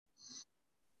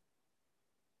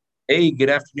Hey, good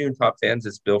afternoon, Top fans.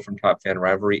 It's Bill from Top Fan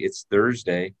Rivalry. It's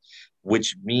Thursday,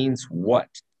 which means what?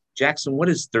 Jackson, what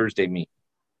does Thursday mean?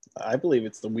 I believe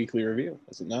it's the weekly review,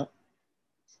 is it not?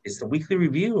 It's the weekly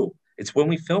review. It's when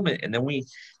we film it, and then we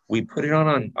put it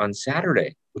on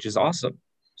Saturday, which is awesome.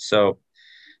 So,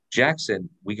 Jackson,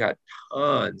 we got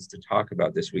tons to talk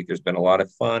about this week. There's been a lot of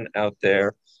fun out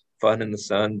there, fun in the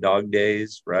sun, dog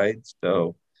days, right?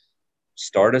 So,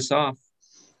 start us off.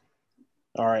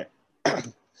 All right.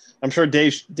 I'm sure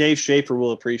Dave Schaefer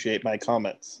will appreciate my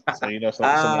comments. So some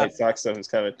Ah, White Sox stuff is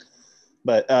coming.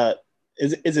 But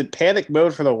is it panic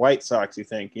mode for the White Sox, you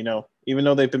think? Even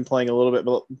though they've been playing a little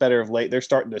bit better of late, they're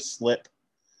starting to slip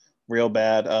real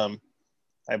bad.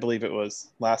 I believe it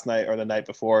was last night or the night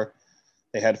before.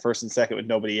 They had first and second with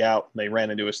nobody out. They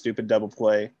ran into a stupid double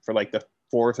play for like the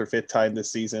fourth or fifth time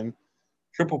this season.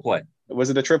 triple play. Was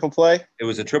it a triple play? It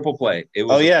was a triple play. It Oh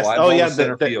was a yes. fly Oh ball to yeah.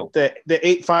 center The field. the the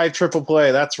 8-5 triple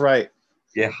play. That's right.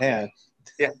 Yeah, Man.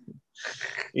 yeah,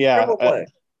 Yeah. triple play.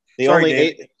 The Sorry, only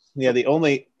Dave. eight. Yeah, the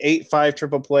only 8-5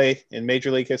 triple play in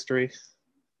Major League history,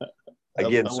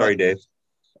 Again, sorry, Dave.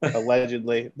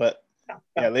 allegedly. But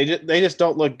yeah, they just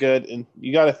don't look good, and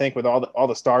you got to think with all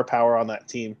the star power on that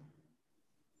team,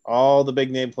 all the big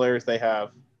name players they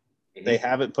have, they Mhm.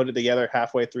 haven't put it together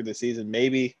halfway through the season.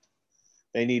 Maybe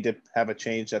they need to have a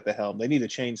change at the helm. They need to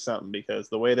change something because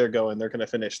the way they're going, they're going to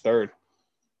finish third.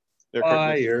 They're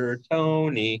Fire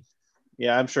Tony.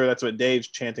 Yeah, I'm sure that's what Dave's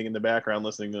chanting in the background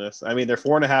listening to this. I mean, they're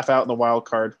 4.5 out in the wild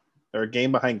card. They're a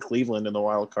game behind Cleveland in the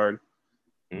wild card.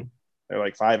 Mhm. They're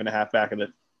like 5.5 back of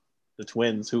the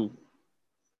Twins, who,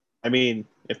 I mean,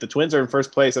 if the Twins are in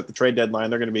first place at the trade deadline,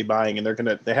 they're going to be buying, and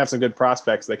they have some good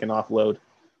prospects they can offload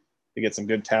to get some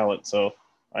good talent. So,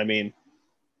 I mean,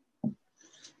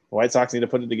 the White Sox need to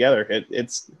put it together.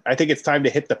 I think it's time to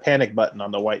hit the panic button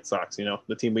on the White Sox.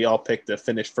 The team we all picked to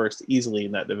finish first easily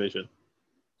in that division.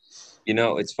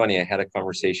 It's funny. I had a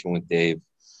conversation with Dave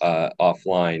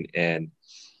offline, and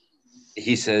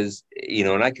he says,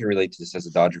 and I can relate to this as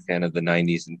a Dodger fan of the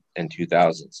 90s and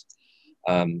 2000s.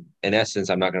 In essence,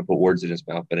 I'm not going to put words in his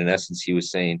mouth, but in essence, he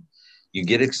was saying, you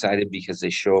get excited because they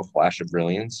show a flash of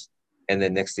brilliance, and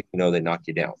then next thing you know, they knock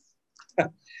you down.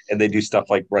 And they do stuff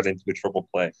like run into a triple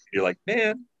play. You're like,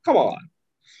 man, come on.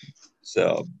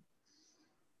 So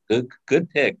good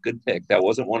pick. Good pick. That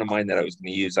wasn't one of mine that I was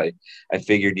going to use. I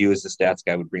figured you as the stats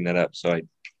guy would bring that up. So I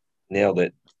nailed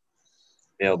it.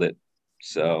 Nailed it.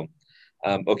 So,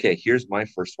 okay, here's my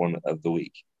first one of the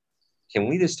week. Can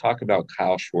we just talk about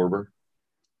Kyle Schwarber?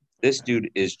 This dude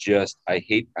is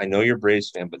I know you're a Braves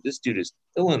fan, but this dude is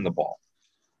killing the ball.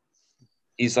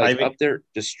 He's I like mean, up there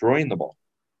destroying the ball.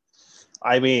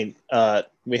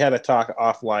 we had a talk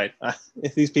offline.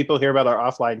 If these people hear about our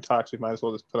offline talks, we might as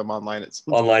well just put them online at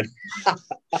some Online.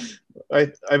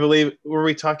 I believe, were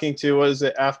we talking to, what is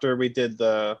it, after we did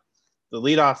the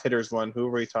leadoff hitters one? Who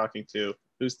were we talking to?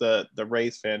 Who's the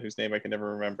Rays fan whose name I can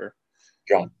never remember?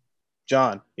 John.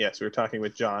 John. Yes, we were talking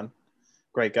with John.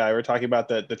 Great guy. We are talking about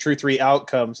the true three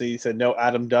outcomes. He said no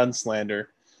Adam Dunn slander.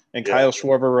 And Yeah. Kyle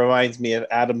Schwarber reminds me of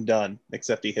Adam Dunn,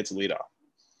 except he hits leadoff.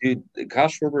 Dude, Kyle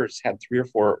Schwarber's had 3 or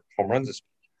 4 home runs this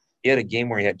week. He had a game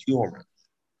where he had 2 home runs.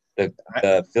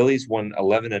 The Phillies won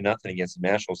 11-0 against the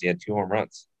Nationals. He had 2 home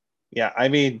runs. Yeah, I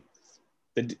mean,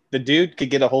 the dude could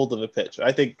get a hold of a pitch.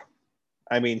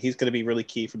 I mean, he's going to be really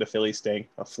key for the Phillies staying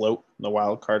afloat in the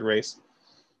wild card race.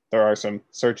 There are some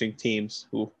searching teams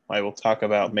who I will talk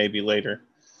about maybe later,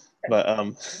 but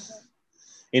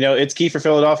it's key for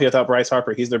Philadelphia without Bryce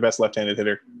Harper. He's their best left-handed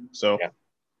hitter. So, Yeah.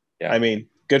 Yeah. I mean,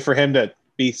 good for him to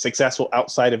be successful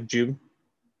outside of June.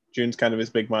 June's kind of his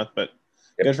big month, but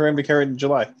Yep. good for him to carry it in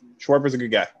July. Schwarber's a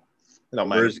good guy. I don't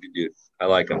mind Schwarber's a good dude. I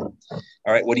like him. All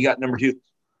right, what do you got number 2?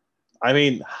 I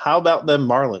mean, how about them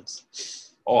Marlins?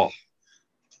 Oh,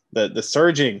 The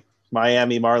surging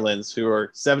Miami Marlins, who are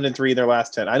 7-3 in their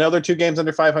last 10. I know they're 2 games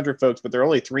under 500, folks, but they're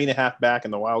only 3.5 back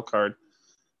in the wild card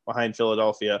behind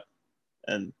Philadelphia.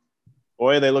 And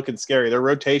boy, are they looking scary. Their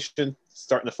rotation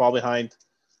starting to fall behind,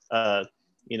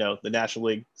 the National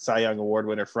League Cy Young Award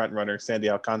winner, front runner, Sandy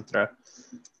Alcantara,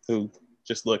 who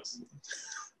just looks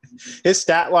 – his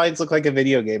stat lines look like a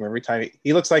video game every time.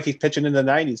 He looks like he's pitching in the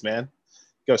 90s, man.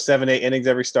 Goes 7-8 innings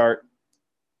every start.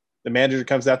 The manager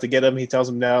comes out to get him. He tells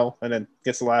him no, and then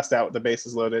gets the last out with the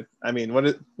bases loaded. I mean,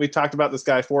 we talked about this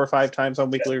guy 4 or 5 times on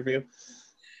Weekly Review.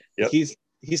 yep.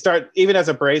 Even as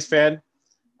a Braves fan,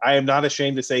 I am not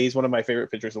ashamed to say he's one of my favorite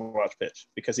pitchers to watch pitch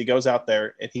because he goes out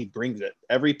there and he brings it.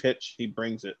 Every pitch, he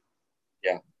brings it.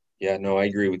 Yeah. Yeah, no, I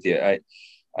agree with you. I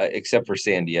except for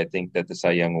Sandy, I think that the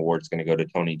Cy Young Award is going to go to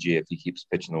Tony G if he keeps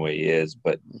pitching the way he is.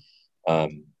 But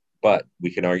but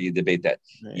we can argue, debate that.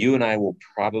 Right. You and I will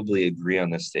probably agree on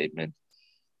this statement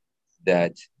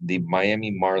that the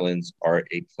Miami Marlins are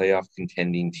a playoff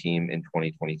contending team in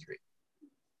 2023.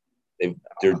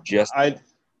 They're just.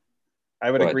 I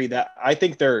would agree that I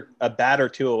think they're a bat or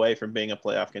two away from being a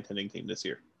playoff contending team this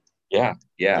year. Yeah.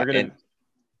 They're gonna. And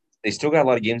they still got a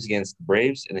lot of games against the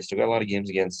Braves, and they still got a lot of games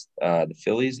against the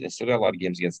Phillies, and they still got a lot of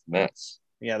games against the Mets.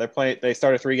 Yeah, they're playing. They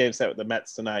started 3-game set with the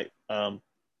Mets tonight. And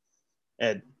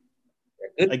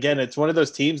again, it's one of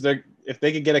those teams. If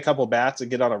they could get a couple bats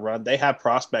and get on a run, they have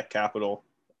prospect capital,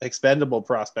 expendable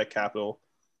prospect capital.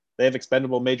 They have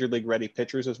expendable major league ready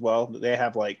pitchers as well. They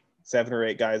have like 7 or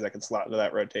 8 guys that can slot into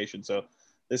that rotation. So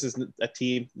this is a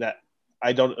team that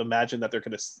I don't imagine that they're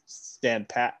going to stand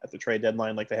pat at the trade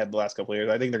deadline like they had the last couple of years.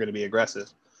 I think they're going to be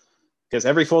aggressive because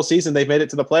every full season they've made it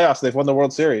to the playoffs. They've won the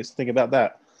World Series. Think about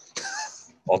that.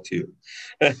 All 2.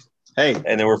 Hey,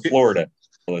 and they were Florida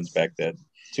Marlins back then.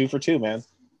 2 for 2, man.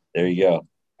 There you go.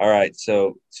 All right,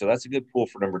 so that's a good pool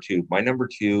for number 2. My number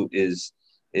 2 is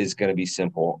going to be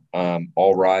simple.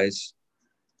 All rise,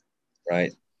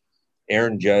 right?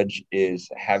 Aaron Judge is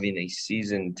having a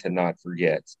season to not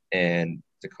forget, and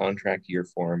it's a contract year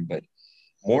for him. But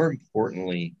more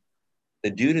importantly, the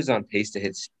dude is on pace to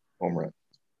hit home runs,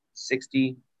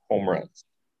 60 home runs.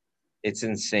 It's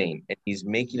insane, and he's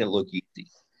making it look easy.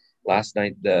 Last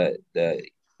night, the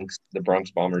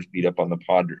Bronx Bombers beat up on the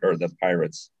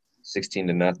Pirates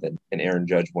 16-0, and Aaron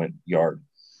Judge went yard.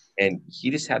 And he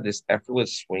just had this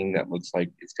effortless swing that looks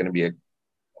like it's going to be a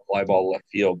fly ball left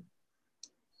field.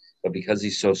 But because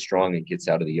he's so strong, it gets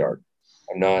out of the yard.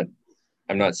 I'm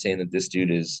not saying that this dude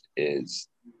is the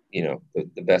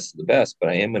best of the best, but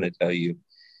I am going to tell you,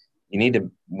 we need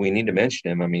to mention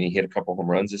him. I mean, he hit a couple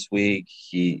home runs this week.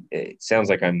 It sounds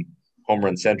like I'm home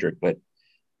run centric, but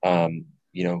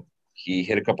he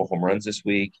hit a couple home runs this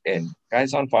week, and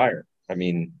guy's on fire. I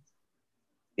mean,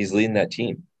 he's leading that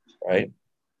team, right?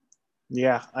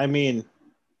 Yeah, I mean,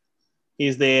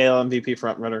 he's the AL MVP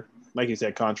front runner. Like you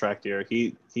said, contract year.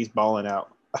 He's balling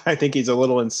out. I think he's a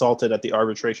little insulted at the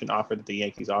arbitration offer that the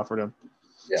Yankees offered him.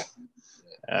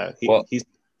 Yeah.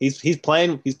 He's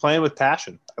playing with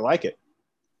passion. I like it.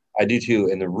 I do too.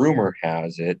 And the rumor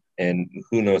has it, and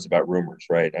who knows about rumors,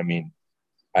 right? I mean,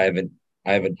 I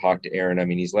haven't talked to Aaron. I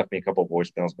mean, he's left me a couple of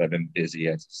voicemails, but I've been busy.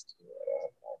 I just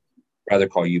rather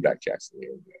call you back, Jackson.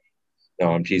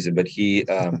 No, I'm teasing. But he,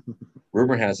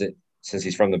 rumor has it, since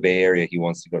he's from the Bay Area, he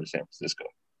wants to go to San Francisco.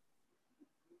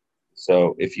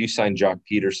 So if you sign Jock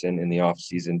Peterson in the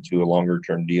offseason to a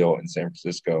longer-term deal in San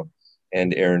Francisco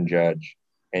and Aaron Judge,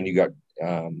 and you got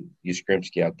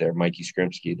Yastrzemski out there, Mikey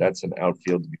Yastrzemski, that's an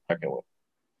outfield to be reckoned with.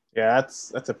 Yeah,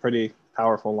 that's a pretty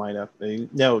powerful lineup.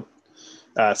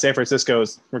 San Francisco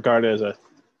is regarded as a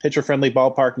pitcher-friendly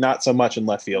ballpark, not so much in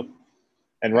left field.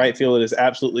 And right field is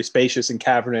absolutely spacious and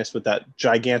cavernous with that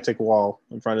gigantic wall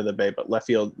in front of the bay, but left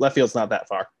field's not that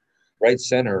far. Right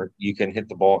center, you can hit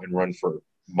the ball and run for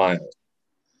miles,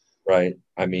 right?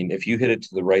 I mean, if you hit it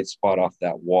to the right spot off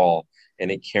that wall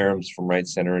and it caroms from right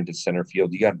center into center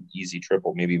field, you got an easy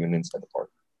triple, maybe even inside the park.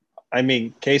 I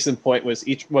mean, case in point was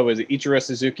Ichiro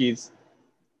Suzuki's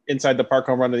inside the park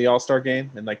home run of the All-Star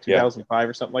game in like 2005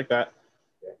 or something like that.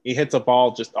 Yeah. He hits a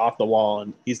ball just off the wall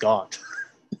and he's gone.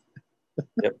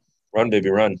 Yep. Run, baby,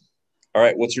 run. All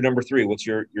right. What's your number 3? What's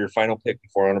your final pick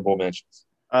before honorable mentions?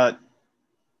 I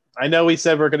know we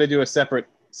said we're going to do a separate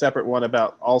one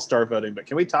about All-Star voting, but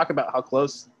can we talk about how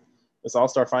close this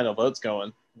All-Star final vote's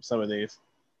going for some of these?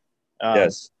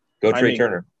 Yes. Go Trey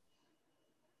Turner.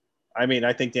 I mean,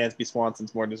 I think Dansby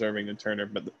Swanson's more deserving than Turner,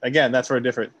 but again, that's for a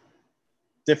different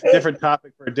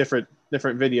topic for a different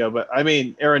video. But I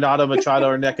mean, Arenado, Machado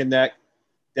are neck and neck.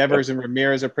 Devers and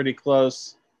Ramirez are pretty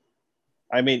close.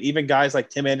 I mean, even guys like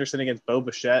Tim Anderson against Bo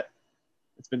Bichette,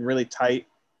 it's been really tight.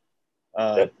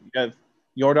 You have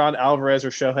Yordan Alvarez or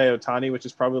Shohei Ohtani, which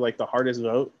is probably like the hardest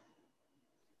vote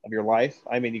of your life.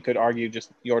 I mean, you could argue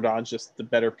just Yordan's just the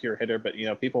better pure hitter, but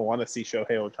people want to see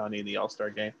Shohei Ohtani in the All-Star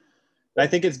game. And I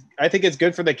think it's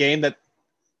good for the game that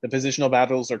the positional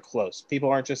battles are close. People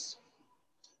aren't just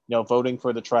voting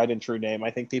for the tried and true name.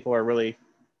 I think people are really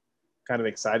kind of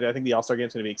excited. I think the All-Star game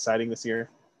is going to be exciting this year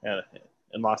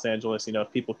in Los Angeles.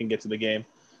 If people can get to the game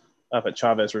up at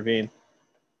Chavez Ravine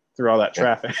through all that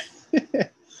traffic.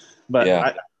 But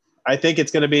yeah. I think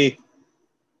it's going to be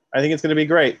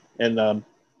great, and I'm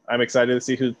excited to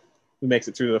see who makes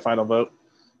it through to the final vote.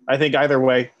 I think either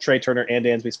way, Trey Turner and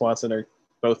Dansby Swanson are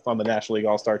both on the National League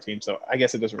All-Star team, so I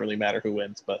guess it doesn't really matter who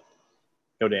wins, but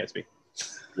go Dansby.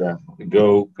 Yeah,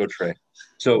 go Trey.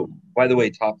 So, by the way,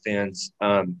 top fans,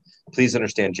 please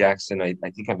understand, Jackson, I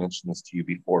think I mentioned this to you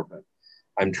before, but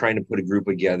I'm trying to put a group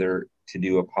together to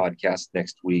do a podcast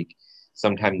next week,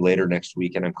 sometime later next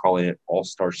week, and I'm calling it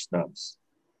All-Star Snubs.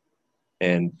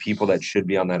 And people that should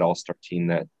be on that All-Star team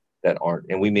that aren't.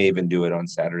 And we may even do it on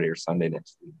Saturday or Sunday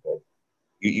next week. But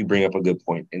you bring up a good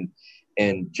point.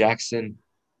 And Jackson,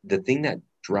 the thing that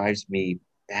drives me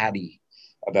batty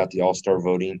about the All-Star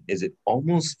voting is it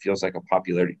almost feels like a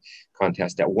popularity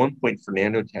contest. At one point,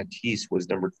 Fernando Tatis was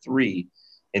number 3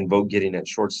 in vote getting at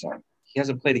shortstop. He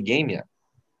hasn't played a game yet,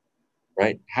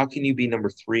 right? How can you be number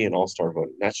 3 in All-Star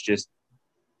voting? That's just,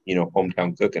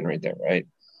 hometown cooking right there, right?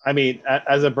 I mean,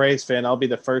 as a Braves fan, I'll be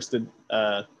the first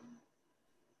to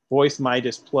voice my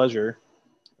displeasure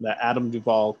that Adam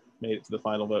Duvall made it to the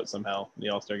final vote somehow in the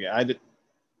All-Star game.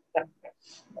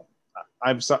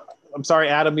 I'm sorry,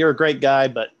 Adam. You're a great guy,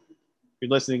 but if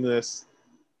you're listening to this,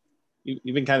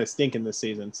 you've been kind of stinking this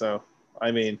season. So,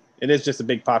 I mean, it is just a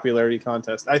big popularity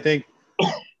contest. I think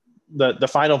the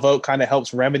final vote kind of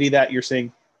helps remedy that. You're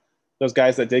seeing those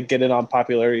guys that did get in on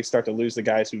popularity start to lose the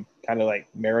guys who kind of like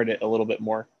merit it a little bit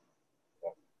more.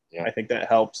 Yeah. I think that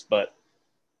helps, but.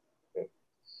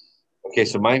 Okay,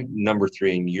 so my number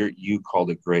 3, and you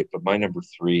called it great, but my number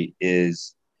 3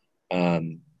 is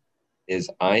I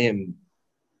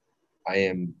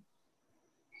am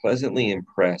pleasantly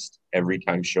impressed every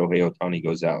time Shohei Ohtani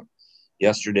goes out.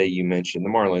 Yesterday, you mentioned the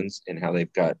Marlins and how they're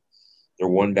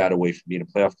one bat away from being a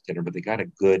playoff contender, but they got a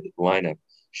good lineup.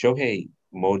 Shohei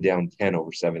mowed down 10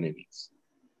 over 7 innings.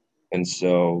 And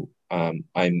so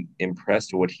I'm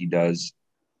impressed with what he does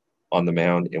on the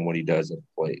mound and what he does at the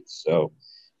plate. So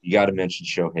you got to mention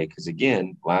Shohei because,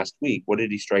 again, last week, what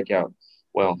did he strike out?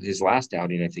 Well, his last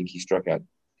outing, I think he struck out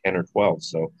 10 or 12.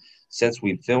 So since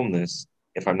we filmed this,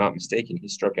 if I'm not mistaken, he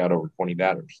struck out over 20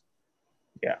 batters.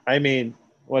 Yeah, I mean,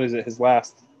 what is it? His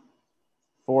last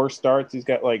 4 starts, he's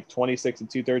got like 26 and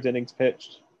 2/3 innings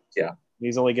pitched. Yeah.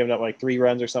 He's only given up like 3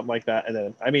 runs or something like that. And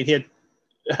then, I mean, he had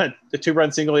the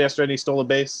 2-run single yesterday and he stole a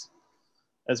base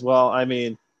as well. I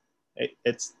mean,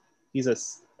 he's a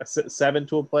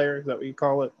 7-tool player. Is that what you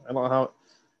call it? I don't know how.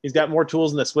 He's got more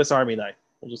tools than the Swiss Army knife.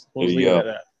 We'll just leave it at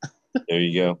that. There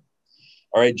you go.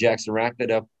 All right, Jackson, wrap it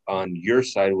up on your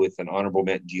side with an honorable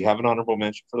mention. Do you have an honorable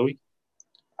mention for the week?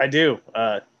 I do.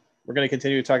 We're going to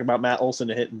continue to talk about Matt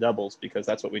Olson and hitting doubles because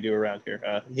that's what we do around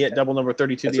here. He hit double number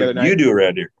 32 that's the other night. You do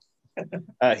around here.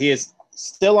 He is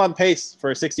still on pace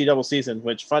for a 60 double season,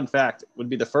 which, fun fact, would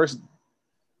be the first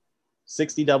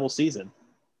 60 double season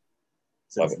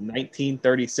since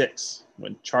 1936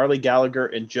 when Charlie Gallagher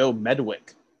and Joe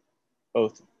Medwick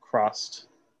both crossed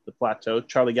the plateau.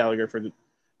 Charlie Gallagher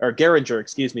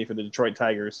Gehringer, for the Detroit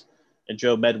Tigers, and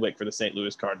Joe Medwick for the St.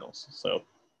 Louis Cardinals. So,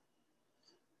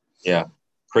 yeah,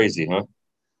 crazy, huh?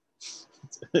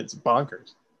 It's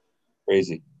bonkers.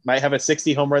 Crazy. Might have a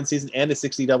 60 home run season and a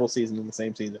 60 double season in the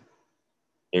same season.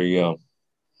 There you go.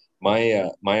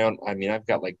 I've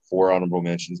got like 4 honorable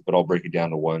mentions, but I'll break it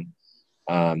down to one.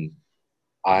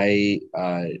 I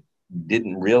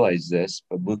didn't realize this,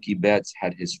 but Mookie Betts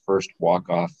had his first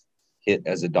walk-off hit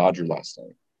as a Dodger last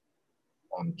night.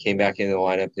 Came back into the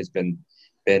lineup, has been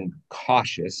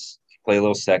cautious. Play a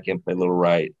little second, play a little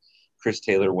right. Chris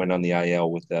Taylor went on the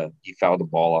IL he fouled the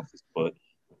ball off his foot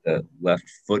with the left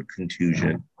foot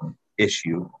contusion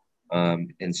issue.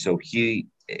 And so he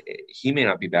may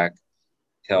not be back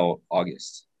till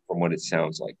August from what it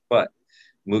sounds like. But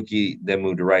Mookie then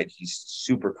moved to right. He's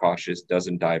super cautious,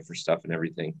 doesn't dive for stuff and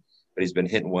everything, but he's been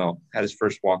hitting well. Had his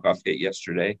first walk-off hit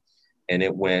yesterday, and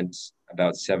it went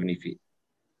about 70 feet.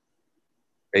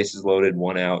 Bases loaded,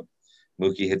 1 out.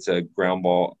 Mookie hits a ground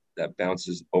ball that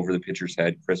bounces over the pitcher's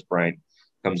head. Chris Bryant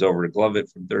comes over to glove it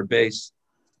from third base,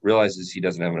 realizes he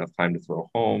doesn't have enough time to throw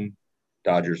home.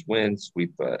 Dodgers win,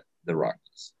 sweep the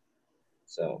Rockies.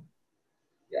 So,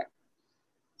 yeah,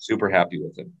 super happy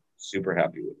with him. Super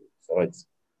happy with him. So it's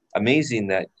amazing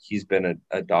that he's been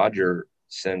a Dodger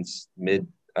since mid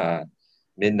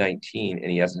 19,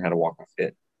 and he hasn't had a walk-off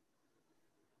hit.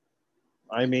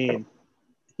 I mean,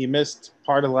 he missed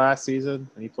part of last season,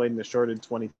 and he played in the short in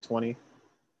 2020.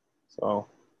 So,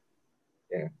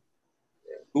 yeah.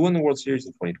 Who won the World Series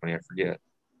in 2020? I forget.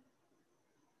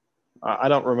 I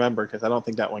don't remember because I don't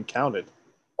think that one counted.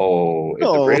 Oh, if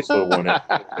the Braves would have won it,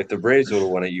 if the Braves would have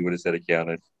won it, you would have said it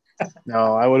counted.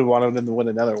 No, I would have wanted them to win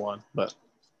another one, but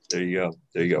there you go.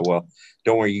 There you go. Well,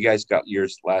 don't worry, you guys got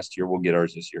yours last year. We'll get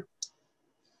ours this year.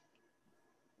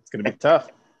 It's going to be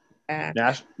tough.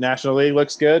 National League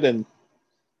looks good, and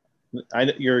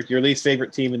your least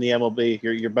favorite team in the MLB,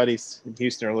 your buddies in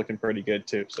Houston are looking pretty good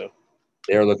too. So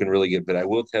they are looking really good. But I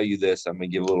will tell you this: I'm going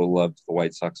to give a little love to the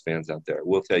White Sox fans out there. I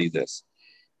will tell you this: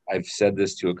 I've said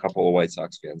this to a couple of White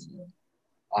Sox fans.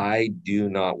 I do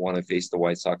not want to face the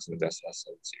White Sox in the best of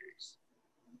 7 series.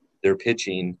 They're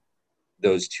pitching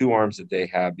those two arms that they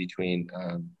have between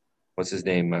what's his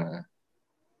name,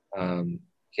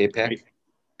 Kopech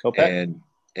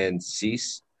and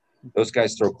Cease. Those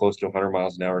guys throw close to 100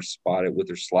 miles an hour, spot it with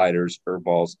their sliders,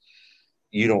 curveballs.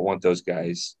 You don't want those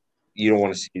guys. You don't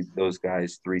want to see those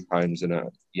guys 3 times in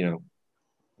a,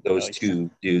 those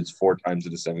two dudes 4 times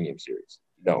in a 7-game series.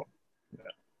 No.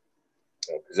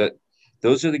 Because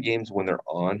those are the games when they're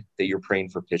on that you're praying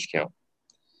for pitch count.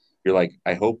 You're like,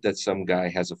 I hope that some guy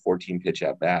has a 14-pitch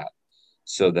at bat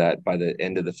so that by the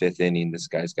end of the 5th inning, this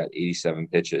guy's got 87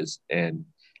 pitches. And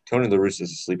Tony La Russa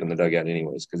is asleep in the dugout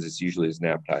anyways, because it's usually his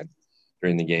nap time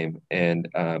during the game. And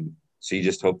so you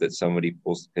just hope that somebody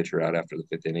pulls the pitcher out after the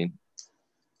 5th inning,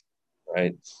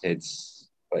 right?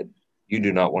 But you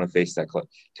do not want to face that club.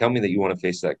 Tell me that you want to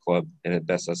face that club in a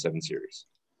best of 7 series.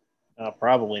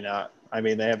 Probably not. I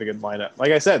mean, they have a good lineup.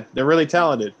 Like I said, they're really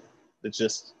talented. It's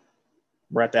just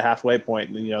we're at the halfway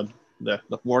point, and the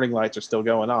warning lights are still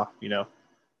going off.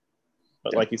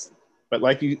 But like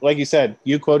you said,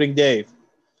 you quoting Dave,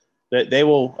 that they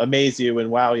will amaze you and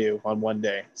wow you on one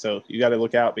day. So you got to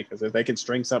look out, because if they can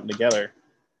string something together.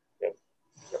 Yep.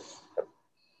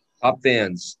 Top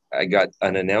fans, I got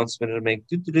an announcement to make.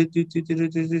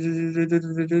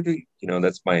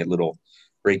 That's my little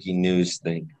breaking news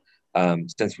thing.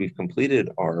 Since we've completed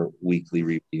our weekly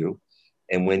review,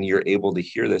 and when you're able to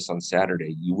hear this on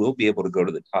Saturday, you will be able to go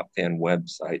to the Top Fan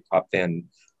website,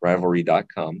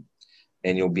 topfanrivalry.com,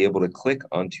 and you'll be able to click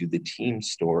onto the team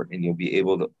store, and you'll be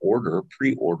able to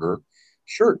pre-order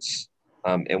shirts.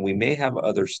 And we may have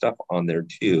other stuff on there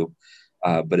too,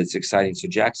 but it's exciting. So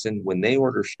Jackson, when they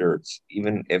order shirts,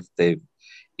 even if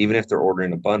they're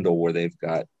ordering a bundle where they've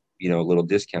got, a little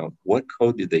discount, what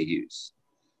code do they use?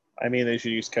 I mean, they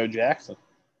should use code Jackson.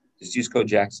 Just use code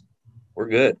Jackson. We're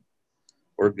good.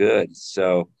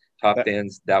 So Top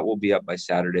fans, that will be up by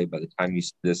Saturday. By the time you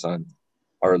see this on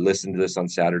or listen to this on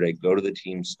Saturday, go to the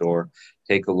team store,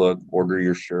 take a look, order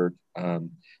your shirt.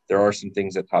 There are some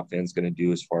things that Top Fan's going to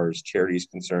do as far as charity is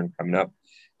concerned coming up,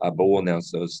 but we'll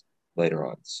announce those later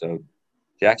on. So,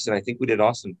 Jackson, I think we did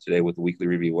awesome today with the weekly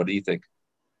review. What do you think?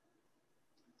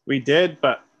 We did,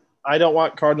 but I don't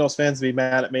want Cardinals fans to be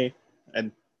mad at me.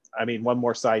 And I mean, one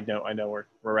more side note. I know we're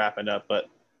wrapping up, but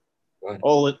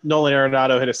Nolan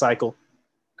Arenado hit a cycle.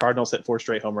 Cardinals hit 4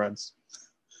 straight home runs.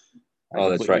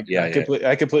 That's right. Yeah,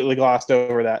 I completely glossed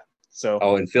over that. So.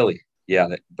 Oh, in Philly.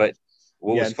 Yeah. But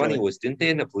what was funny was, didn't they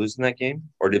end up losing that game?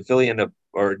 Or did Philly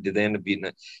did they end up beating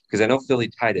it? Because I know Philly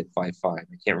tied it 5-5. I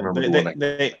can't remember who won that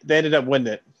game. They ended up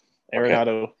winning it.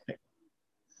 Arenado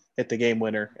hit the game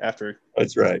winner after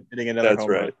hitting another home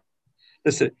run.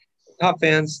 Listen, Top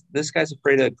fans, this guy's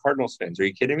afraid of Cardinals fans. Are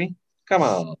you kidding me? Come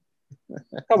on,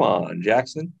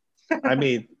 Jackson. I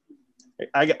mean,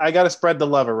 I got to spread the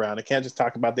love around. I can't just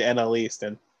talk about the NL East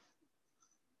and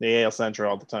the AL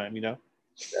Central all the time,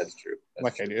 That's true. I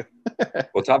do.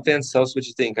 Well, Top fans, tell us what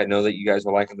you think. I know that you guys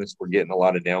are liking this. We're getting a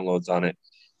lot of downloads on it.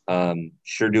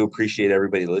 Sure do appreciate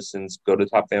everybody listens. Go to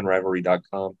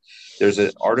topfanrivalry.com. There's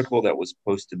an article that was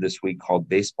posted this week called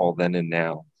Baseball Then and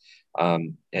Now.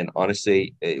 And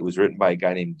honestly, it was written by a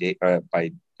guy named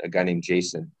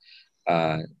Jason.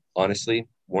 Honestly,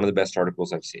 one of the best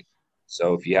articles I've seen.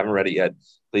 So if you haven't read it yet,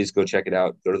 please go check it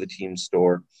out. Go to the team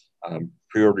store,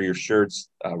 pre-order your shirts.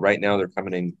 Right now they're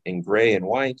coming in gray and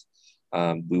white.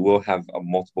 We will have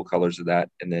multiple colors of that.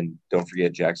 And then don't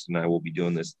forget, Jackson and I will be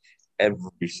doing this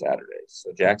every Saturday.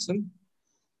 So Jackson,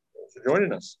 thanks for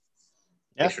joining us.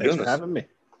 Yeah, thanks for having me.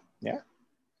 Yeah.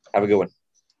 Have a good one.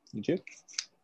 You too.